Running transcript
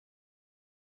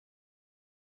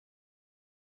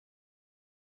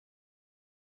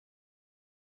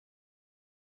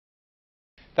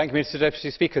Thank you, Mr.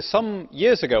 Deputy Speaker. Some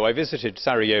years ago, I visited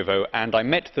Sarajevo and I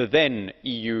met the then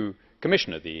EU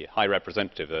Commissioner, the High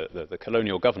Representative, the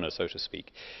colonial governor, so to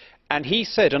speak. And he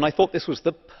said, and I thought this was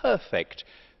the perfect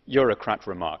Eurocrat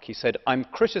remark, he said, I'm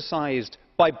criticised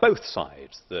by both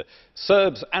sides. The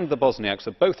Serbs and the Bosniaks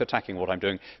are both attacking what I'm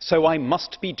doing, so I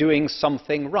must be doing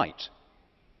something right.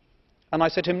 And I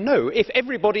said to him, no, if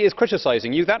everybody is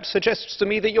criticising you, that suggests to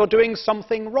me that you're doing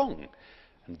something wrong.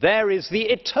 And there is the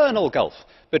eternal gulf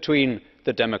between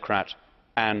the Democrat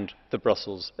and the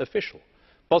Brussels official.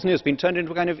 Bosnia has been turned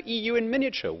into a kind of EU in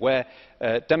miniature, where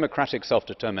democratic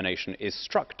self-determination is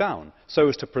struck down so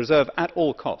as to preserve at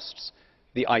all costs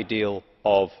the ideal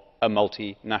of a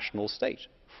multinational state,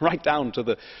 right down to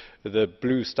the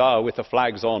blue star with the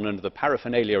flags on and the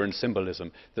paraphernalia and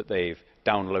symbolism that they've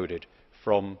downloaded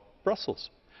from Brussels.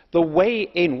 The way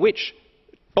in which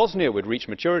Bosnia would reach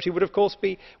maturity would, of course,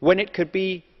 be when it could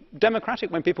be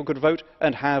democratic, when people could vote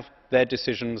and have their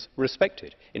decisions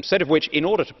respected. Instead of which, in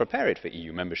order to prepare it for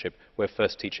EU membership, we're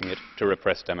first teaching it to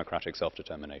repress democratic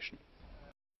self-determination.